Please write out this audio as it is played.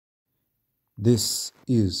This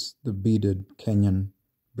is the beaded Kenyan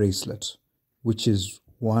bracelet, which is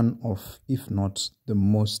one of, if not the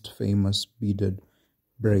most famous beaded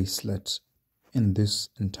bracelet in this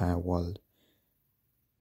entire world.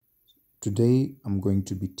 Today, I'm going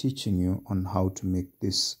to be teaching you on how to make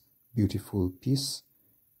this beautiful piece.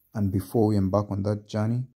 And before we embark on that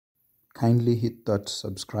journey, kindly hit that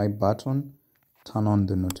subscribe button, turn on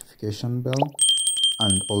the notification bell,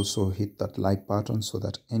 and also hit that like button so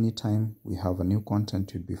that anytime we have a new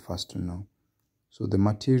content, you'll be first to know. So the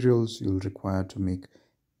materials you'll require to make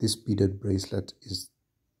this beaded bracelet is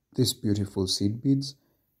these beautiful seed beads,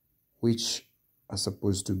 which are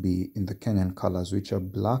supposed to be in the Kenyan colors, which are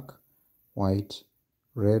black, white,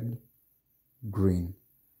 red, green.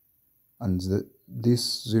 And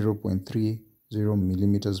this 0.30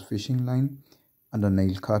 millimeters fishing line and a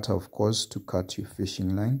nail cutter, of course, to cut your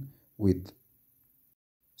fishing line with.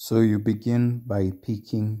 So you begin by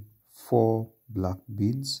picking 4 black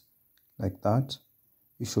beads like that.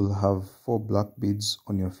 You should have 4 black beads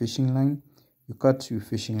on your fishing line. You cut your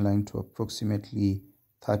fishing line to approximately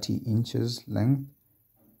 30 inches length,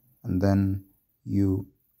 and then you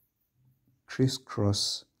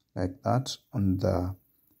crisscross like that on the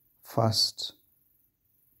first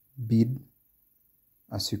bead,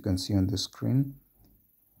 as you can see on the screen.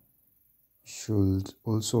 Should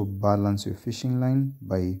also balance your fishing line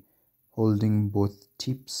by holding both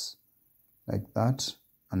tips like that,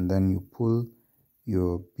 and then you pull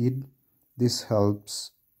your bead. This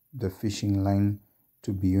helps the fishing line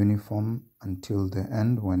to be uniform until the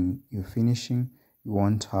end. When you're finishing, you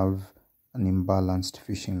won't have an imbalanced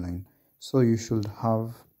fishing line. So you should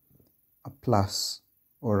have a plus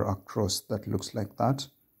or a cross that looks like that.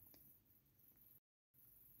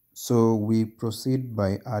 So we proceed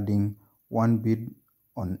by adding 1 bead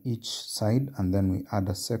on each side, and then we add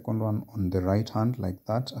a second one on the right hand like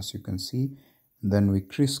that, as you can see. And then we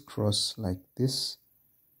crisscross like this,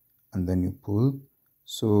 and then you pull.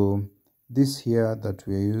 So this here that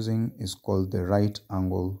we are using is called the right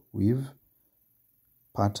angle weave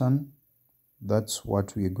pattern. That's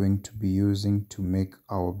what we are going to be using to make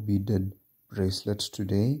our beaded bracelet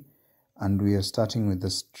today. And we are starting with a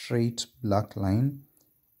straight black line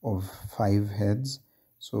of 5 heads.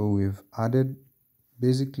 So we've added,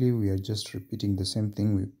 basically we are just repeating the same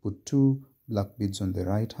thing. We put 2 black beads on the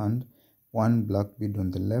right hand, 1 black bead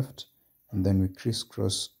on the left, and then we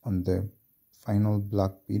crisscross on the final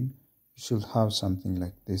black bead. You should have something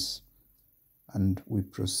like this, and we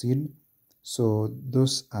proceed. So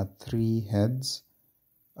those are 3 heads,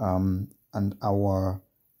 and our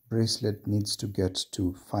bracelet needs to get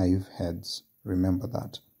to 5 heads. Remember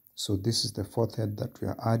that. So this is the 4th head that we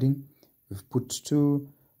are adding. We've put 2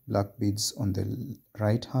 black beads on the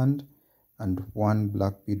right hand and 1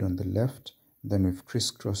 black bead on the left. Then we've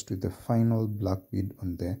crisscrossed with the final black bead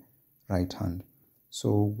on the right hand.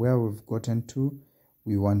 So where we've gotten to,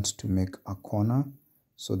 we want to make a corner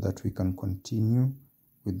so that we can continue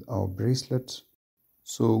with our bracelet.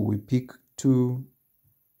 So we pick 2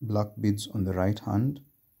 black beads on the right hand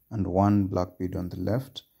and 1 black bead on the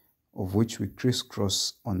left, of which we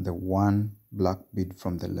crisscross on the 1 black bead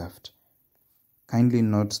from the left. Kindly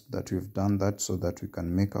note that we've done that so that we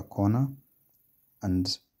can make a corner.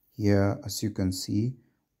 And here, as you can see,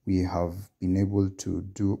 we have been able to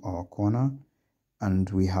do our corner, and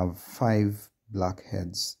we have 5 black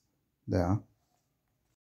heads there.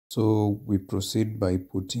 So we proceed by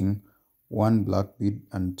putting 1 black bead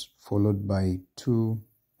and followed by 2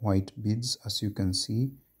 white beads, as you can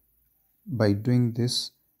see. By doing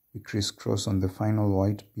this, we crisscross on the final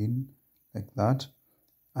white bead like that,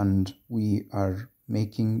 and we are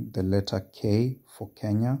making the letter K for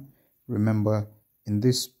Kenya. Remember, in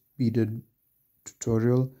this beaded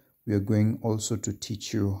tutorial, we are going also to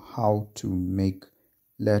teach you how to make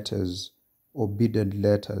letters or beaded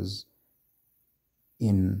letters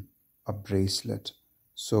in a bracelet.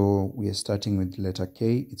 So we are starting with letter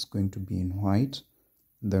K. It's going to be in white.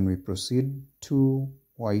 Then we proceed 2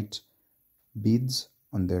 white beads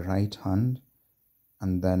on the right hand,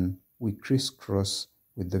 and then we crisscross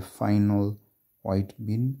with the final white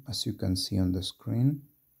bead, as you can see on the screen.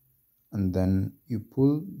 And then you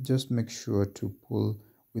pull. Just make sure to pull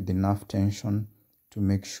with enough tension to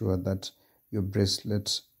make sure that your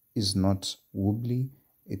bracelet is not wobbly.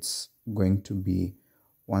 It's going to be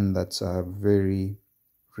one that's a very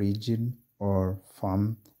rigid or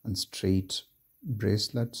firm and straight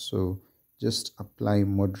bracelet. So just apply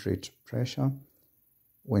moderate pressure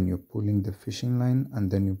when you're pulling the fishing line,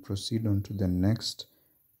 and then you proceed on to the next.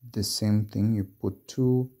 The same thing, you put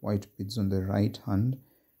 2 white beads on the right hand,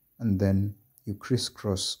 and then you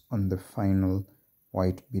crisscross on the final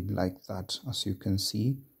white bead like that, as you can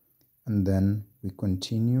see. And then we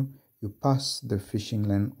continue. You pass the fishing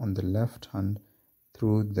line on the left hand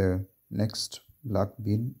through the next black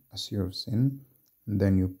bead as you have seen, and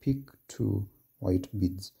then you pick 2 white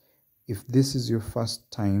beads. If this is your first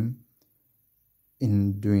time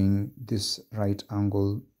in doing this right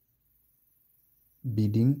angle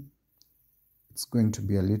beading, it's going to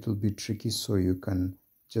be a little bit tricky, so you can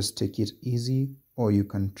just take it easy, or you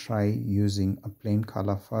can try using a plain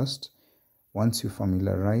color first. Once you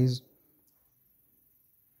familiarize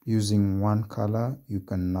using one color, you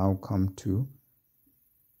can now come to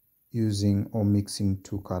using or mixing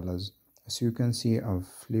 2 colors. As you can see, I've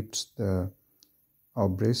flipped our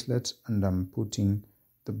bracelet and I'm putting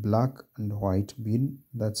the black and white bead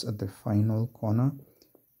that's at the final corner.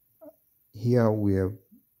 Here we are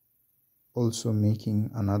also making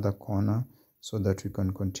another corner so that we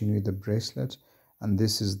can continue the bracelet, and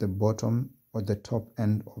this is the bottom or the top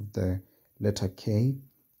end of the letter K.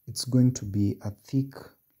 It's going to be a thick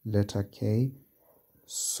letter K,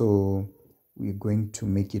 so we're going to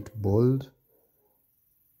make it bold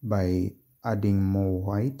by adding more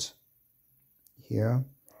white here.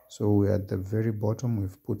 So we're at the very bottom.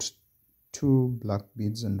 We've put 2 black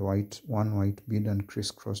beads and one white bead and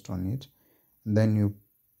crisscrossed on it, and then you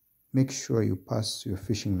make sure you pass your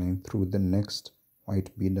fishing line through the next white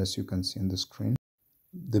bead, as you can see on the screen.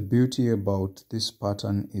 The beauty about this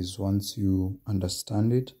pattern is once you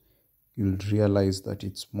understand it, you'll realize that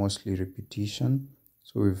it's mostly repetition.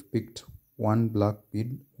 So we've picked 1 black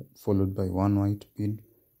bead followed by 1 white bead,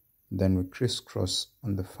 then we crisscross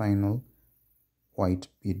on the final white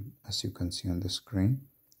bead, as you can see on the screen,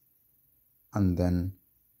 and then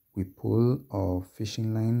we pull our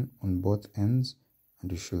fishing line on both ends,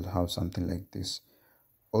 and you should have something like this.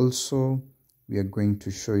 Also, we are going to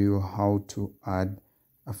show you how to add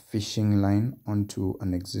a fishing line onto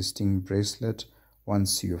an existing bracelet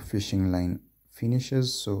once your fishing line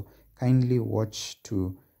finishes. So kindly watch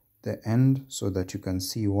to the end so that you can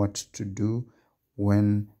see what to do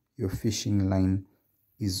when your fishing line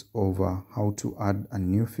is over, how to add a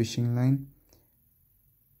new fishing line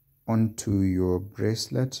onto your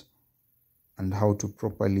bracelet, and how to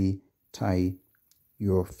properly tie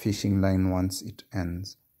your fishing line once it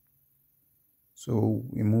ends. So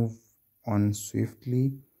we move on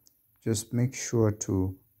swiftly. Just make sure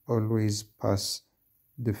to always pass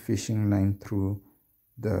the fishing line through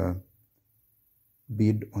the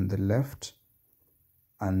bead on the left,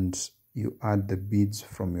 and you add the beads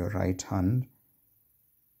from your right hand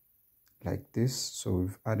like this. So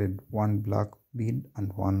we've added 1 black bead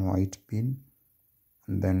and 1 white bead,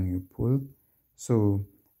 and then you pull. So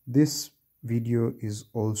this video is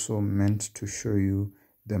also meant to show you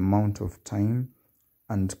the amount of time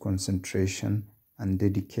and concentration and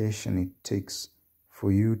dedication it takes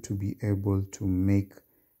for you to be able to make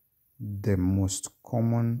the most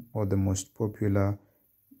common or the most popular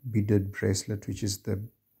beaded bracelet, which is the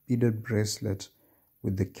beaded bracelet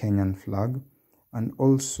with the Kenyan flag. And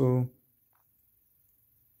also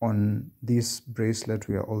on this bracelet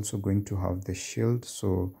we are also going to have the shield,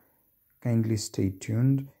 so kindly stay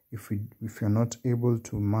tuned. If you're not able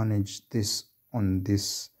to manage this on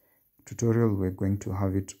this tutorial, we're going to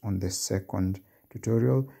have it on the second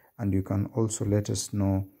tutorial, and you can also let us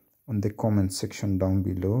know on the comment section down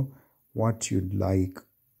below what you'd like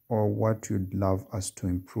or what you'd love us to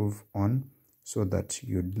improve on so that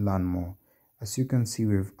you'd learn more. As you can see,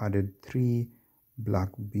 we've added 3 black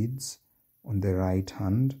beads on the right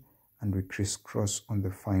hand, and we crisscross on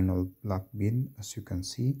the final black bead, as you can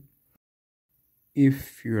see.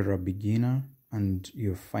 If you're a beginner and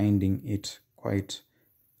you're finding it quite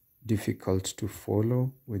difficult to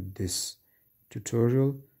follow with this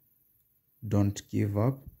tutorial, don't give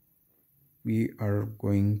up. We are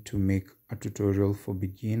going to make a tutorial for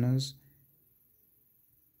beginners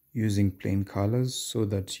using plain colors so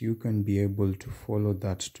that you can be able to follow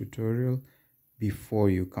that tutorial before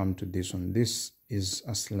you come to this one. This is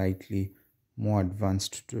a slightly more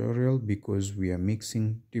advanced tutorial because we are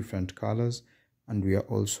mixing different colors and we are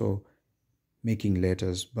also making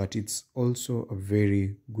letters, but it's also a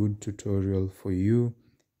very good tutorial for you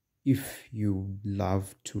if you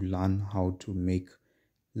love to learn how to make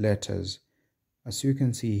letters. As you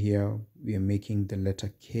can see here, we are making the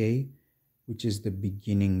letter K, which is the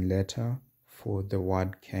beginning letter for the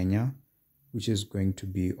word Kenya, which is going to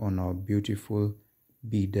be on our beautiful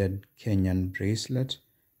beaded Kenyan bracelet.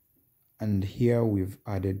 And here we've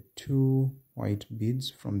added 2 white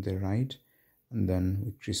beads from the right, and then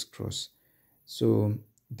we crisscross. So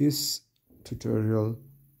this tutorial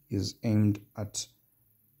is aimed at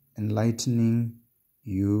enlightening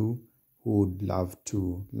you who would love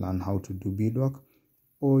to learn how to do beadwork,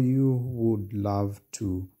 or you would love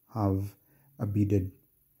to have a beaded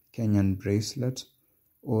Kenyan bracelet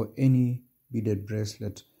or any beaded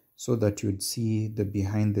bracelet, so that you'd see the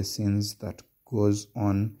behind the scenes that goes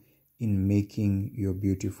on in making your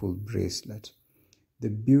beautiful bracelet. The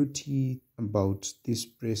beauty about these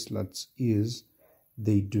bracelets is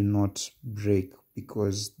they do not break,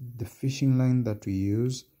 because the fishing line that we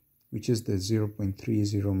use, which is the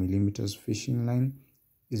 0.30 millimeters fishing line,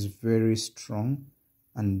 is very strong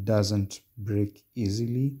and doesn't break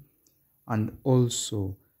easily, and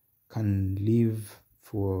also can live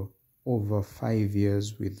for over 5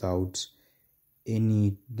 years without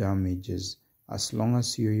any damages. As long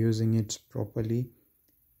as you're using it properly,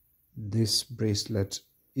 this bracelet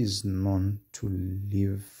is known to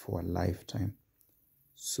live for a lifetime.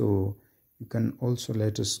 So you can also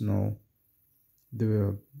let us know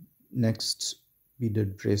the next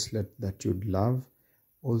beaded bracelet that you'd love.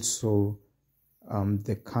 Also,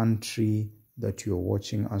 the country that you're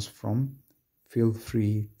watching us from. Feel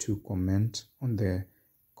free to comment on the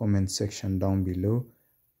comment section down below,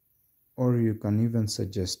 or you can even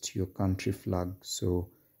suggest your country flag. So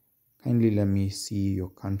kindly let me see your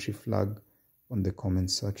country flag on the comment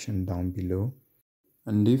section down below.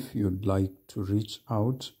 And if you'd like to reach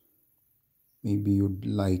out, maybe you'd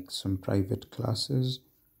like some private classes,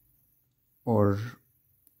 or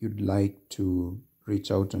you'd like to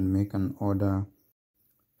reach out and make an order,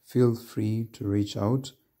 feel free to reach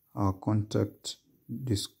out. Our contact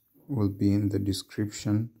will be in the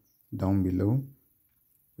description down below,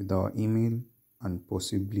 with our email and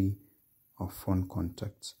possibly our phone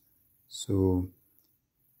contacts. So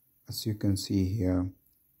as you can see here,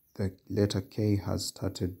 the letter K has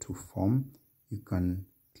started to form. You can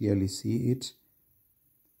clearly see it,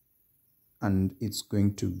 and it's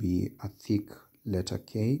going to be a thick letter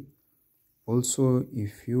K. Also,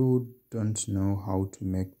 if you don't know how to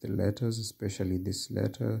make the letters, especially this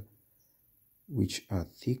letter, which are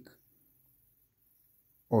thick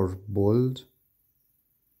or bold,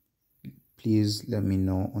 please let me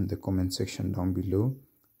know on the comment section down below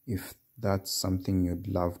if that's something you'd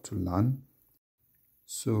love to learn.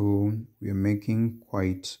 So we're making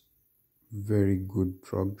quite very good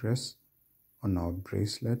progress on our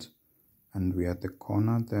bracelet, and we're at the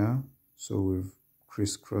corner there. So we've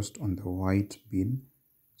crisscrossed on the white bead.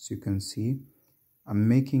 As you can see, I'm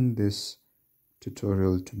making this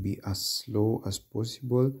tutorial to be as slow as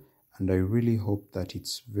possible, and I really hope that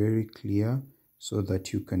it's very clear so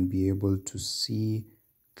that you can be able to see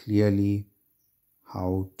clearly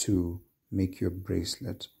how to make your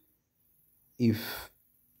bracelet. If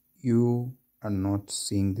you are not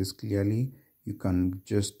seeing this clearly, you can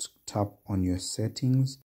just tap on your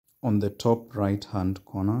settings on the top right hand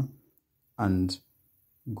corner and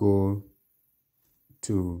go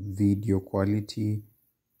to video quality,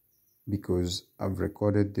 because I've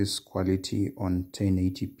recorded this quality on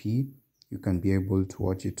 1080p. You can be able to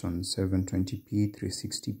watch it on 720p,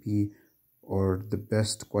 360p, or the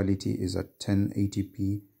best quality is at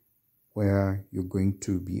 1080p, where you're going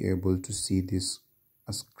to be able to see this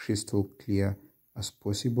as crystal clear as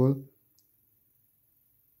possible,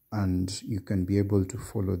 and you can be able to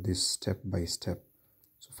follow this step by step.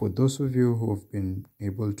 So for those of you who have been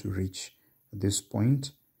able to reach this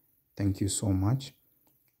point, thank you so much.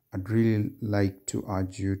 I'd really like to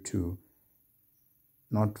urge you to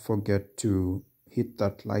not forget to hit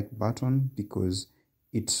that like button, because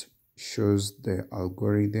it shows the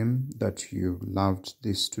algorithm that you loved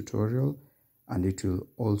this tutorial, and it will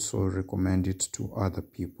also recommend it to other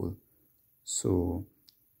people. So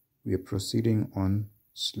we are proceeding on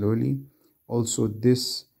slowly. Also,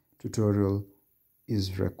 this tutorial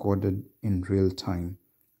is recorded in real time,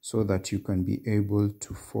 so that you can be able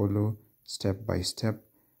to follow step by step,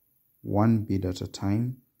 one bead at a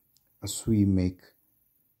time, as we make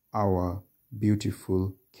our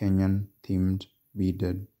beautiful Kenyan themed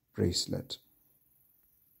beaded bracelet.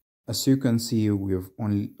 As you can see, we have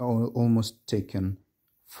almost taken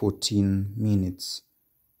 14 minutes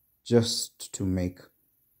just to make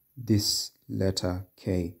this letter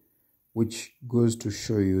K, which goes to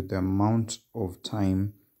show you the amount of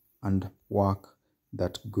time and work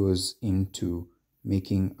that goes into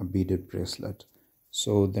making a beaded bracelet.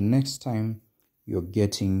 So the next time you're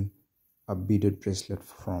getting a beaded bracelet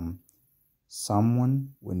from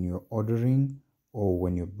someone, when you're ordering or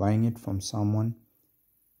when you're buying it from someone,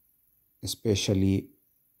 especially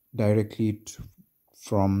directly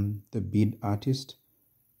from the bead artist,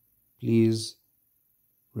 please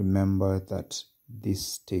remember that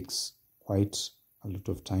this takes quite a lot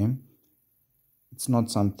of time. It's not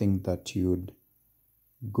something that you'd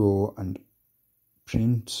go and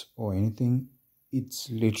print or anything. It's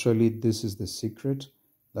literally, this is the secret.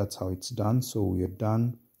 That's how it's done. So we are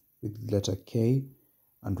done with letter K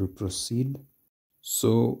and we proceed.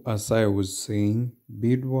 So as I was saying,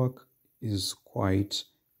 beadwork is quite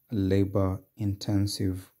a labor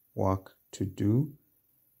intensive work to do.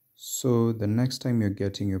 So the next time you're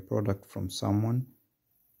getting your product from someone,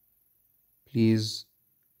 please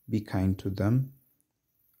be kind to them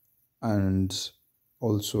and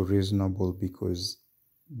also reasonable, because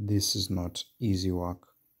this is not easy work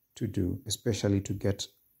to do, especially to get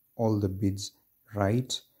all the beads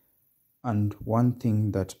right. And one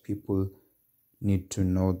thing that people need to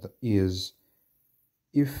know is,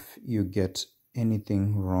 if you get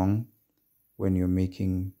anything wrong when you're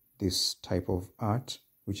making this type of art,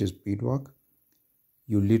 which is beadwork,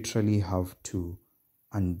 you literally have to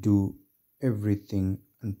undo everything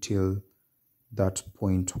until that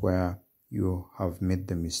point where you have made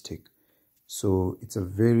the mistake. So it's a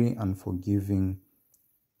very unforgiving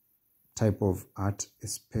type of art,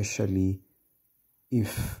 especially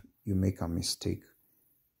if you make a mistake.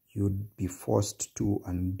 You'd be forced to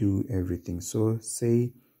undo everything. So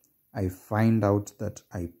say I find out that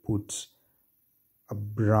I put a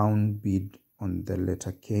brown bead on the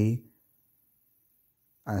letter K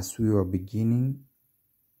as we were beginning,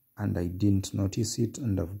 and I didn't notice it,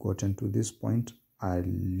 and I've gotten to this point. I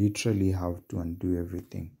literally have to undo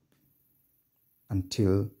everything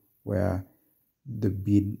until where the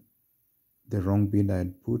wrong bead I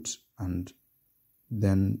had put, and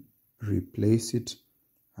then replace it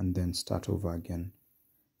and then start over again.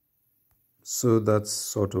 So that's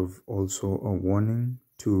sort of also a warning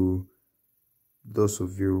to those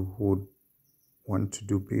of you who want to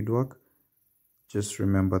do beadwork. Just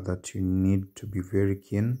remember that you need to be very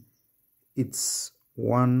keen. It's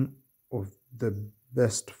one of the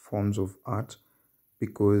best forms of art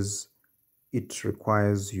because it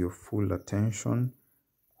requires your full attention,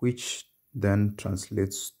 which then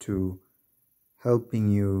translates to helping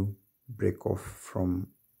you break off from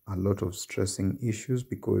a lot of stressing issues,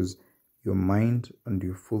 because your mind and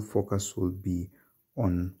your full focus will be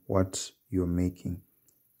on what you're making.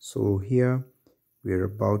 So here we're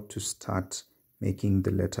about to start making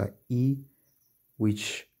the letter E,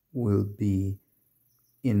 which will be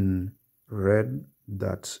in red.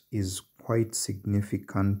 That is quite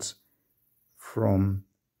significant from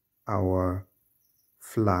our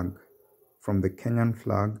flag. From the Kenyan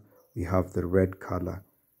flag, we have the red color.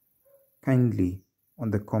 Kindly, on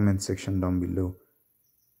the comment section down below,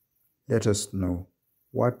 let us know,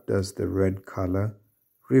 what does the red color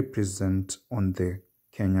represent on the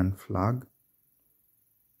Kenyan flag?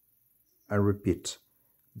 I repeat,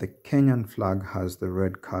 the Kenyan flag has the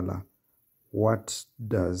red color. What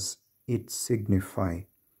does it signify?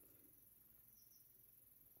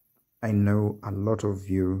 I know a lot of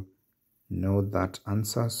you know that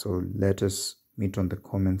answer, so let us meet on the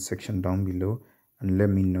comment section down below and let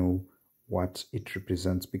me know what it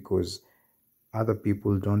represents, because other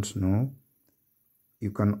people don't know.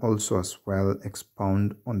 You can also as well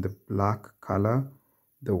expound on the black color,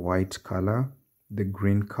 the white color, the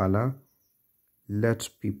green color. Let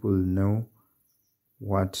people know,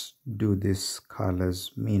 what do these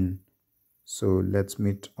colors mean? So let's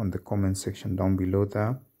meet on the comment section down below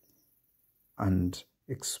there and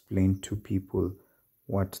explain to people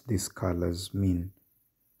what these colors mean.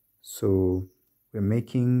 So we're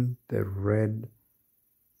making the red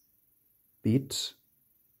bit,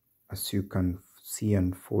 as you can see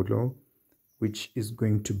and follow, which is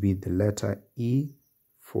going to be the letter E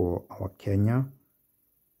for our Kenya,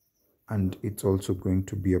 and it's also going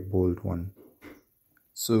to be a bold one.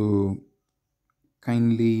 So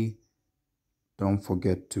kindly don't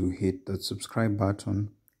forget to hit the subscribe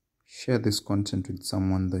button, share this content with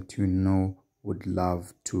someone that you know would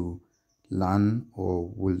love to learn or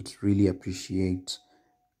would really appreciate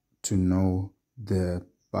to know the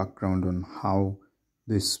background on how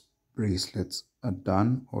these bracelets are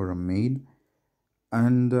done or are made.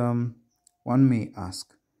 And one may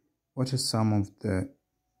ask, what are some of the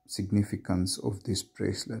significance of this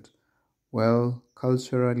bracelet? Well,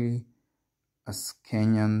 culturally, as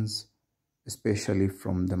Kenyans, especially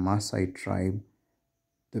from the Maasai tribe,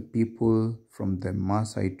 the people from the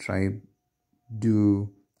Maasai tribe do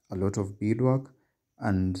a lot of beadwork,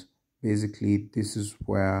 and basically this is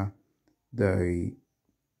where they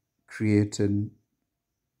created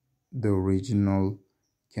the original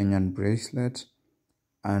Kenyan bracelet,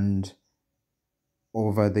 and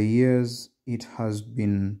over the years it has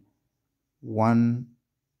been one,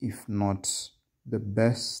 if not the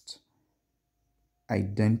best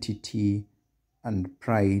identity and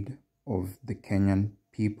pride of the Kenyan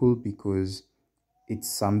people because it's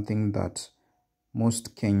something that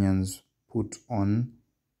most Kenyans put on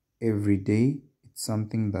every day. It's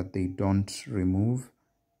something that they don't remove.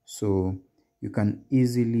 So you can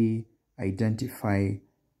easily identify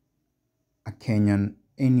a Kenyan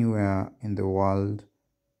anywhere in the world,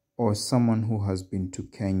 or someone who has been to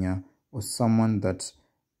Kenya, or someone that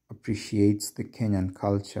appreciates the Kenyan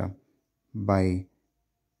culture by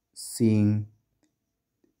seeing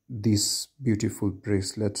this beautiful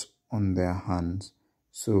bracelet on their hands.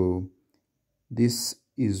 So this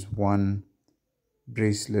is one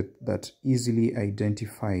bracelet that easily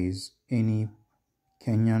identifies any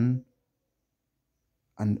Kenyan,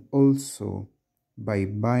 and also by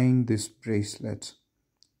buying this bracelet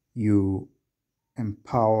you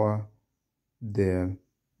empower the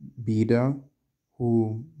beader,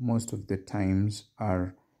 who most of the times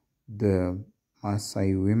are the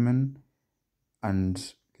Maasai women,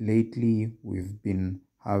 and lately we've been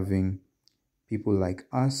having people like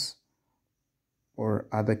us or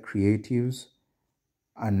other creatives,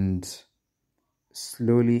 and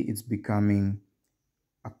slowly it's becoming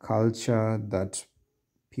a culture that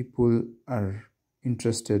people are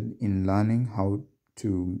interested in learning how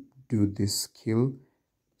to do this skill.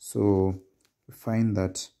 So we find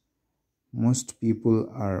that most people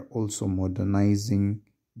are also modernizing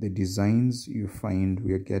the designs. You find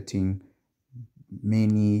we are getting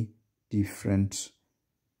many different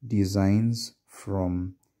designs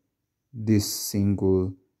from this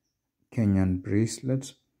single Kenyan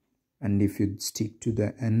bracelet, and if you'd stick to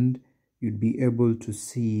the end, you'd be able to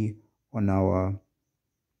see on our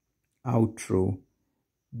outro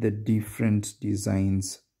the different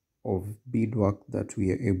designs of beadwork that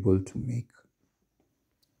we are able to make.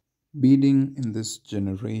 Beading in this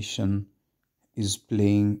generation is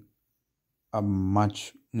playing a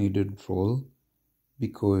much needed role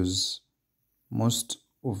because most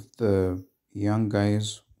of the young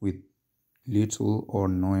guys with little or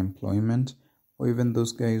no employment, or even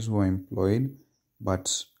those guys who are employed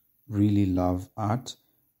but really love art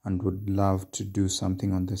and would love to do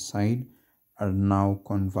something on the side, are now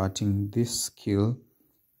converting this skill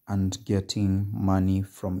and getting money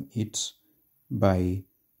from it by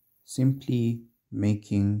simply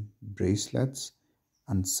making bracelets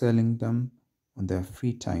and selling them on their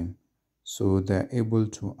free time. So they're able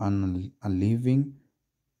to earn a living,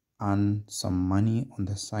 earn some money on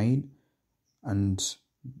the side. And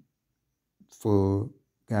for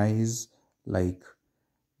guys like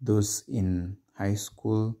those in high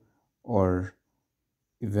school or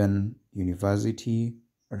even university,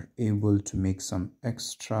 are able to make some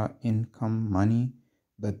extra income money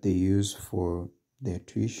that they use for their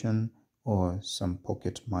tuition or some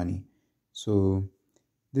pocket money. So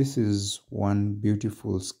this is one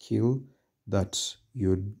beautiful skill that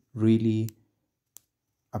you'd really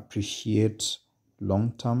appreciate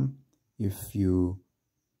long term if you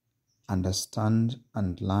understand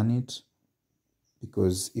and learn it,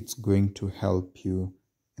 because it's going to help you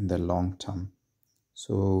in the long term.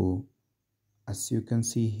 So as you can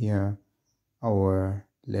see here, our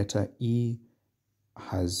letter E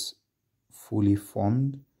has fully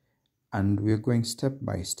formed, and we're going step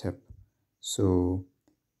by step. So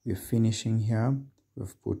we're finishing here.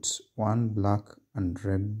 We've put one black and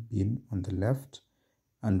red bead on the left,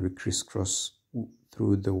 and we crisscross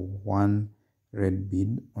through the one red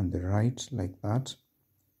bead on the right like that.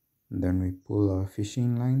 And then we pull our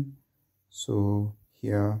fishing line. So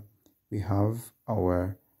here we have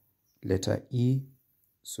our letter E.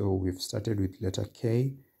 So we've started with letter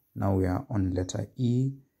K. Now we are on letter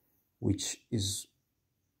E, which is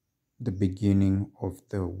the beginning of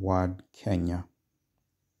the word Kenya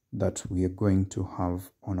that we are going to have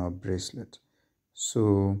on our bracelet.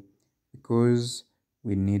 So because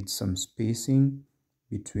we need some spacing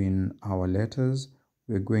between our letters,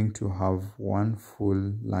 we're going to have one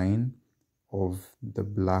full line of the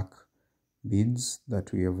black beads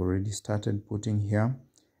that we have already started putting here.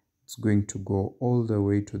 It's going to go all the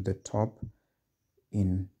way to the top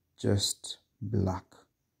in just black.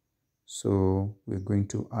 So we're going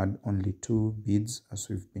to add only 2 beads as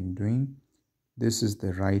we've been doing. This is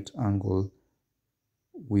the right angle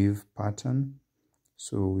weave pattern.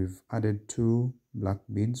 So we've added 2 black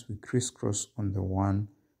beads. We crisscross on the one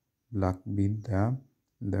black bead there,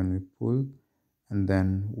 and then we pull, and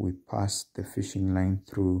then we pass the fishing line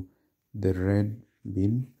through the red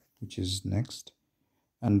bead, which is next.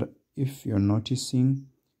 And if you're noticing,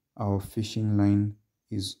 our fishing line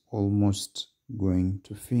is almost going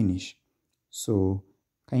to finish. So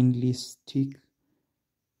kindly stick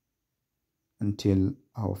until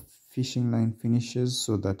our fishing line finishes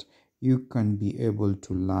so that you can be able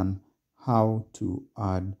to learn how to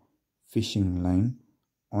add fishing line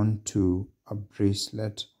onto a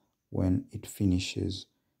bracelet when it finishes.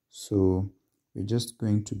 So we're just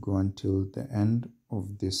going to go until the end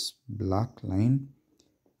of this black line,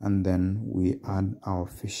 and then we add our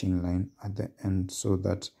fishing line at the end so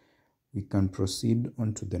that we can proceed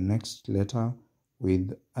on to the next letter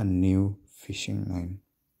with a new fishing line.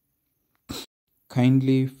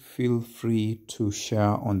 Kindly feel free to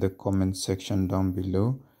share on the comment section down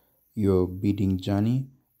below your beading journey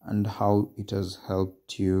and how it has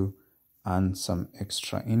helped you earn some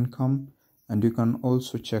extra income. And you can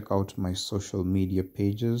also check out my social media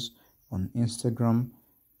pages on Instagram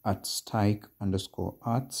at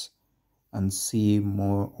 @stike_arts and see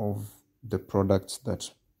more of the products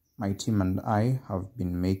that my team and I have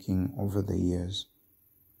been making over the years.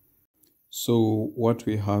 So what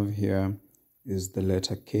we have here is the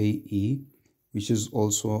letter KE, which is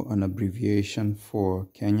also an abbreviation for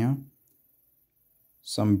Kenya.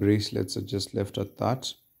 Some bracelets are just left at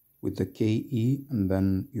that with the KE, and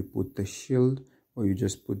then you put the shield, or you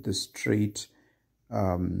just put the straight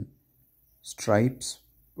stripes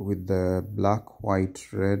with the black,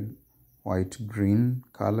 white, red, white, green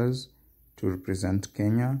colors to represent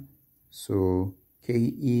Kenya. So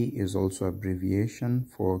KE is also abbreviation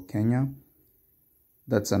for Kenya.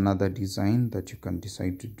 That's another design that you can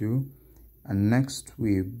decide to do. And next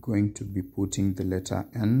we're going to be putting the letter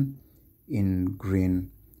N in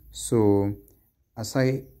green. So as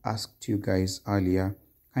I asked you guys earlier,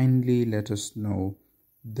 kindly let us know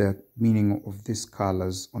the meaning of these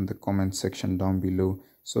colors on the comment section down below,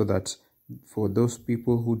 so that for those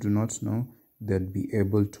people who do not know, they'd be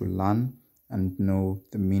able to learn and know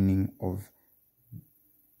the meaning of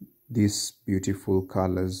these beautiful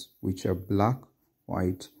colors, which are black,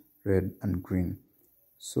 white, red, and green.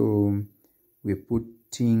 So we're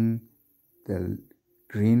putting the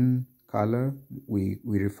green color, we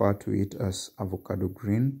refer to it as avocado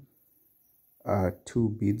green, 2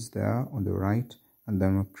 beads there on the right, and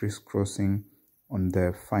then we're crisscrossing on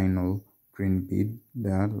the final green bead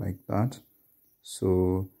there like that.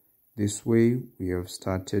 So this way we have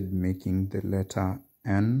started making the letter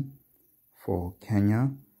N for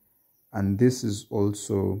Kenya, and this is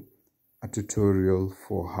also a tutorial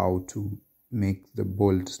for how to make the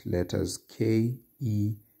bold letters K,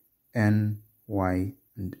 E, N, Y,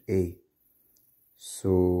 and A.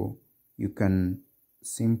 So you can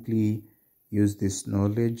simply use this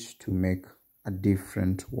knowledge to make a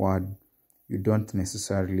different word. You don't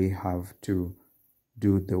necessarily have to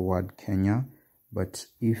do the word Kenya, but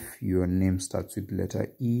if your name starts with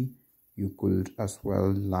letter E, you could as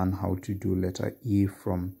well learn how to do letter E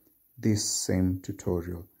from this same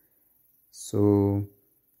tutorial. So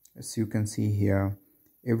as you can see here,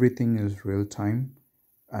 everything is real time,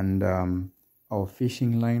 and our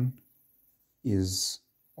fishing line is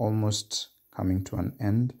almost coming to an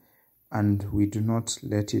end, and we do not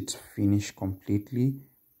let it finish completely.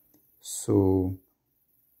 So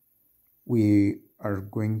we are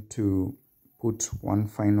going to put one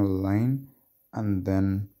final line, and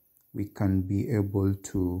then we can be able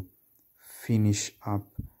to finish up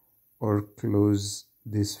or close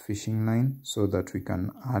this fishing line so that we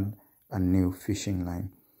can add a new fishing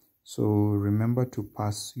line. So remember to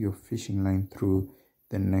pass your fishing line through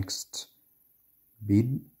the next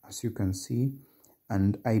bead, as you can see.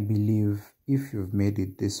 And I believe if you've made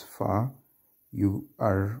it this far, you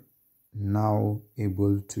are now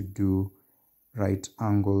able to do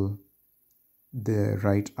the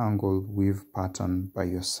right angle weave pattern by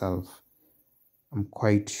yourself. I'm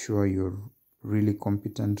quite sure you're really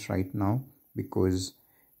competent right now, because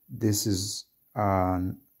this is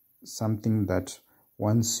something that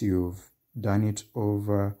once you've done it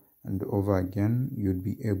over and over again, you'd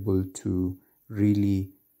be able to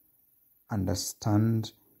really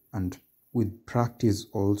understand, and with practice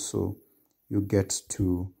also you get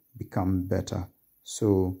to become better.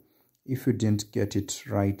 So if you didn't get it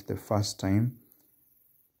right the first time,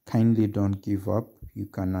 kindly don't give up. You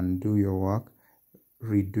can undo your work,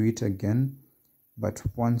 redo it again. But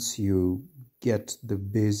once you get the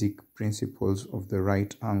basic principles of the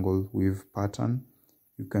right angle weave pattern,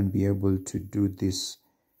 you can be able to do this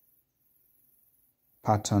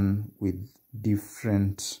pattern with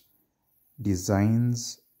different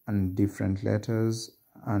designs and different letters,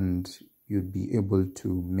 and you'd be able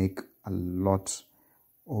to make a lot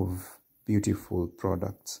of beautiful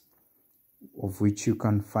products, of which you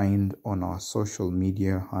can find on our social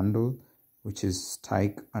media handle, which is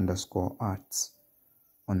stike_arts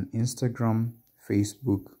on Instagram,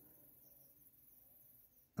 Facebook,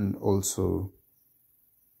 and also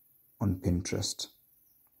on Pinterest.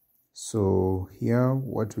 So here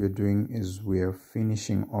what we're doing is we're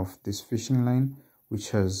finishing off this fishing line,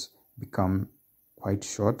 which has become quite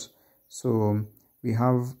short. So we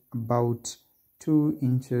have about 2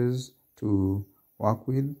 inches to work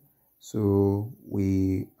with. So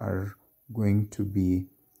we are going to be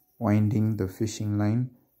winding the fishing line,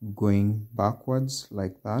 going backwards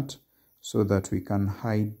like that, so that we can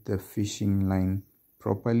hide the fishing line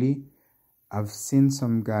properly. I've seen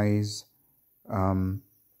some guys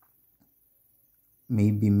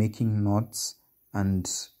maybe making knots and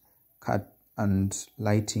cut and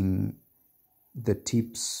lighting the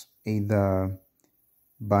tips, either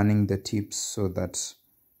burning the tips so that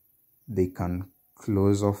they can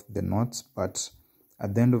close off the knots, but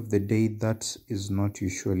at the end of the day that is not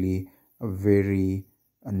usually a very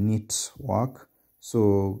neat work.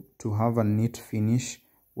 So to have a neat finish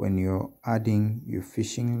when you're adding your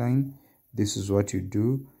fishing line, this is what you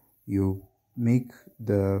do. You make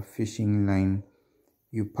the fishing line,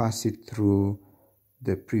 you pass it through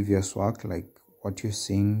the previous work like what you're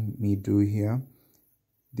seeing me do here.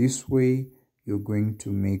 This way you're going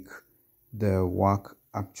to make the work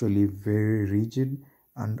actually very rigid,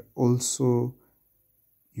 and also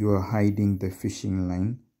you are hiding the fishing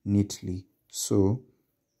line neatly, so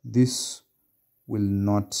this will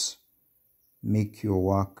not make your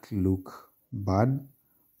work look bad,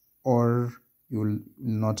 or you'll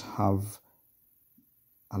not have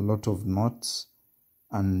a lot of knots,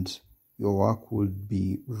 and your work would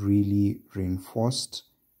be really reinforced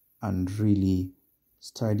and really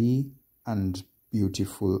sturdy and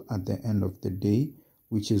beautiful at the end of the day,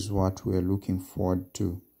 which is what we're looking forward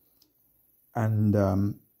to. And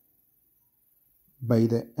by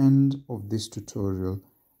the end of this tutorial,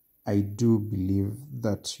 I do believe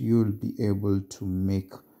that you'll be able to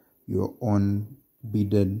make your own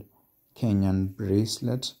beaded Kenyan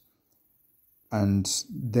bracelet. And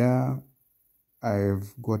there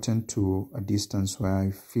I've gotten to a distance where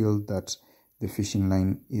I feel that the fishing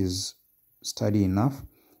line is sturdy enough,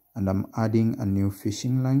 and I'm adding a new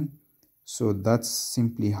fishing line. So that's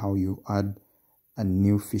simply how you add a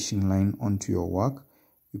new fishing line onto your work.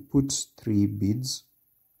 You put 3 beads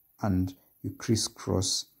and you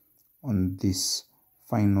crisscross on this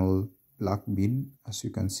final black bead. As you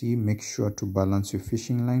can see, make sure to balance your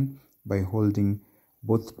fishing line by holding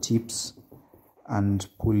both tips and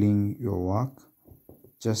pulling your work,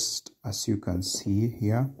 just as you can see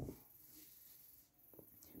here.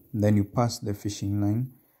 Then you pass the fishing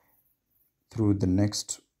line through the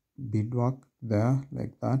next beadwork there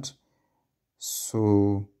like that.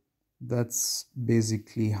 So that's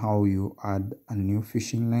basically how you add a new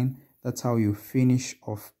fishing line. That's how you finish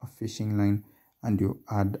off a fishing line and you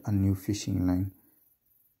add a new fishing line.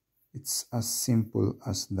 It's as simple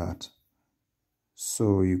as that.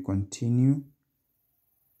 So you continue.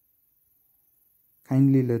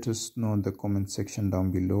 Kindly let us know in the comment section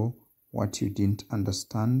down below what you didn't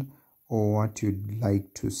understand or what you'd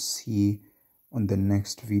like to see on the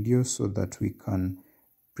next video, so that we can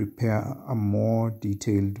prepare a more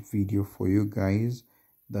detailed video for you guys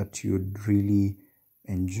that you'd really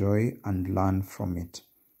enjoy and learn from it.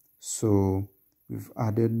 So we've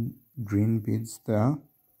added green beads there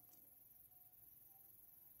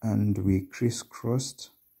and we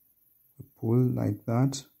crisscrossed, we pull like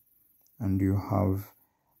that, and you have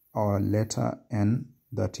our letter N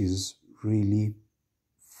that is really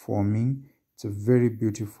forming. It's a very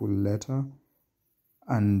beautiful letter,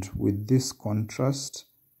 and with this contrast,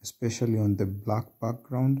 especially on the black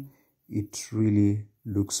background, it really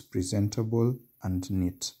looks presentable and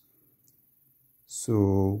neat.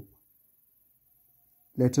 So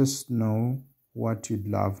let us know what you'd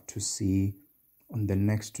love to see on the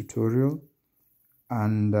next tutorial.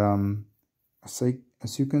 And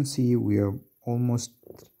as you can see, we are almost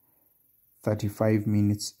 35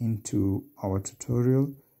 minutes into our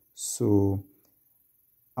tutorial. So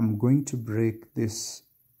I'm going to break this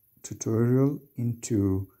tutorial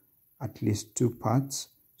into at least 2 parts,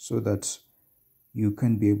 so that you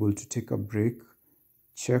can be able to take a break,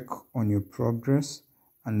 check on your progress,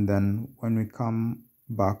 and then when we come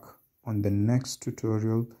back on the next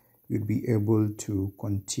tutorial, you'll be able to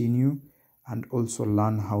continue and also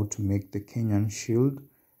learn how to make the Kenyan shield,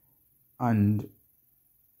 and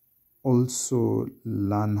also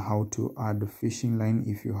learn how to add a fishing line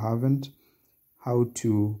if you haven't, how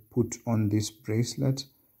to put on this bracelet.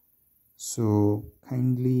 So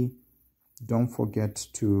kindly don't forget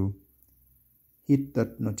to hit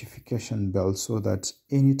that notification bell, so that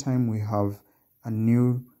anytime we have a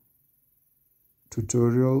new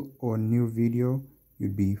tutorial or new video,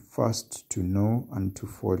 you'll be first to know and to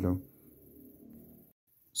follow.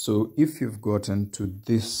 So if you've gotten to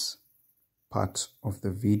this part of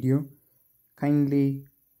the video. Kindly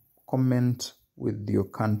comment with your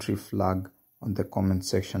country flag on the comment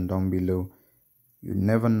section down below. You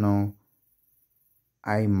never know,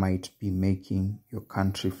 I might be making your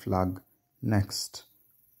country flag next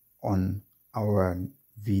on our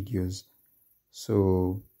videos.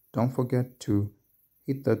 So don't forget to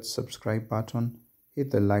hit that subscribe button,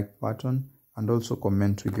 hit the like button, and also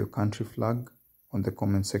comment with your country flag on the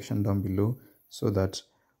comment section down below so that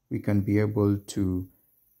we can be able to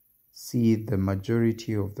see the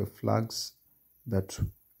majority of the flags that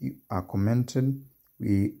are commented.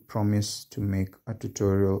 We promise to make a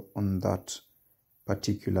tutorial on that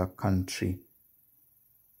particular country.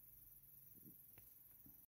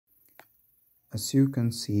 As you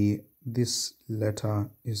can see, this letter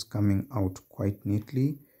is coming out quite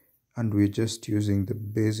neatly, and we're just using the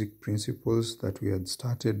basic principles that we had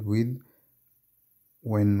started with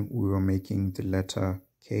when we were making the letter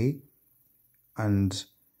K. And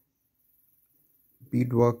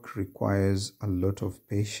beadwork requires a lot of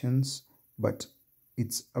patience, but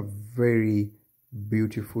it's a very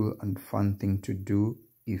beautiful and fun thing to do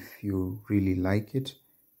if you really like it.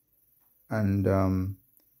 And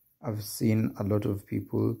I've seen a lot of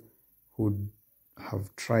people who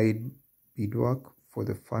have tried beadwork for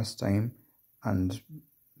the first time and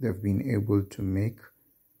they've been able to make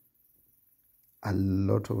a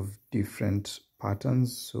lot of different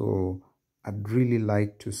patterns. So I'd really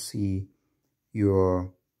like to see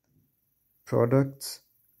your products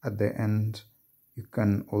at the end. You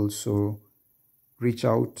can also reach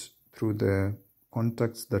out through the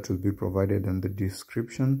contacts that will be provided in the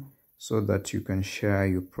description so that you can share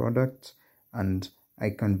your product and I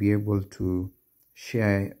can be able to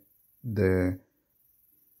share the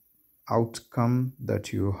outcome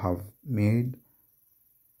that you have made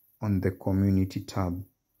on the community tab.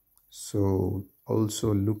 So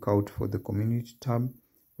also look out for the community tab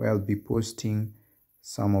where I'll be posting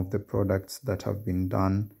some of the products that have been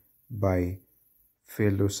done by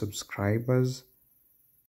fellow subscribers.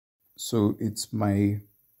 So it's my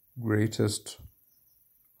greatest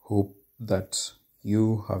hope that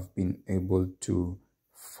you have been able to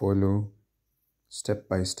follow step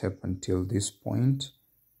by step until this point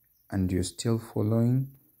and you're still following,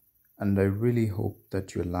 and I really hope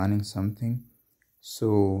that you're learning something.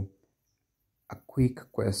 So a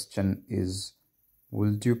quick question is,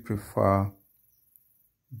 would you prefer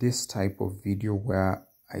this type of video where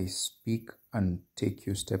I speak and take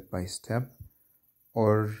you step by step,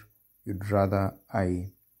 or you'd rather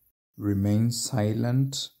I remain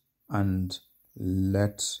silent and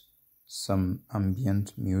let some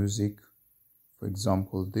ambient music, for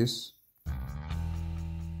example this,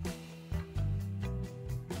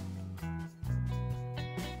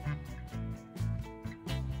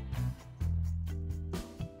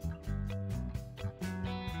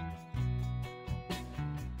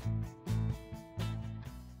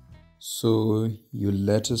 so you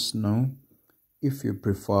let us know if you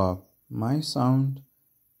prefer my sound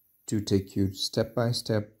to take you step by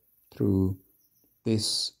step through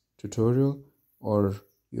this tutorial, or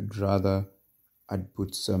you'd rather I'd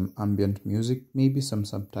put some ambient music, maybe some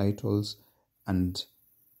subtitles, and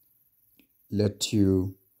let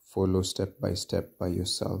you follow step by step by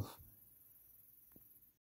yourself.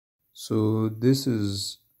 So this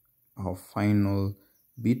is our final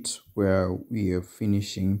bit where we are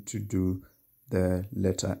finishing to do the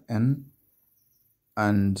letter N,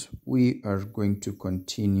 and we are going to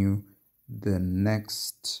continue the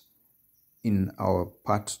next in our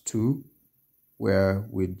part 2 where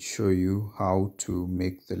we'd show you how to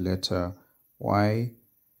make the letter Y,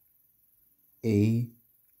 A,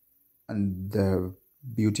 and the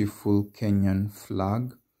beautiful Kenyan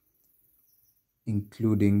flag,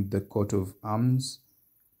 including the coat of arms.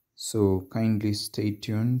 So kindly stay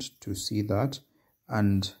tuned to see that.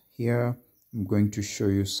 And here I'm going to show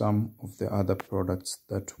you some of the other products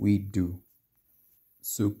that we do.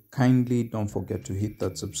 So kindly don't forget to hit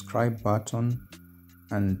that subscribe button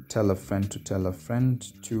and tell a friend to tell a friend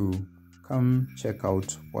to come check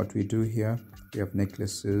out what we do here. We have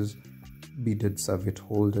necklaces, beaded serviette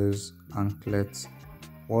holders, anklets,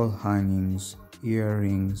 wall hangings,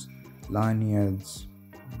 earrings, lanyards,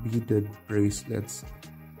 beaded bracelets,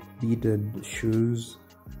 beaded shoes.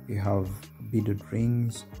 We have beaded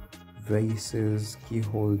rings, vases, key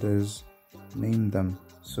holders, name them.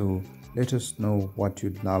 So let us know what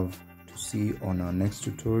you'd love to see on our next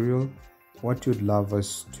tutorial, what you'd love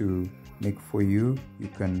us to make for you. You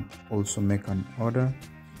can also make an order.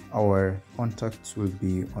 Our contacts will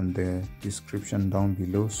be on the description down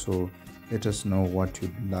below, so let us know what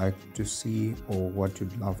you'd like to see or what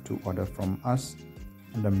you'd love to order from us.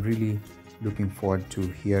 And I'm really looking forward to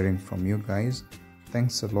hearing from you guys.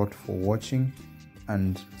 Thanks a lot for watching,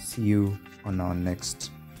 and see you on our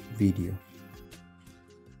next video.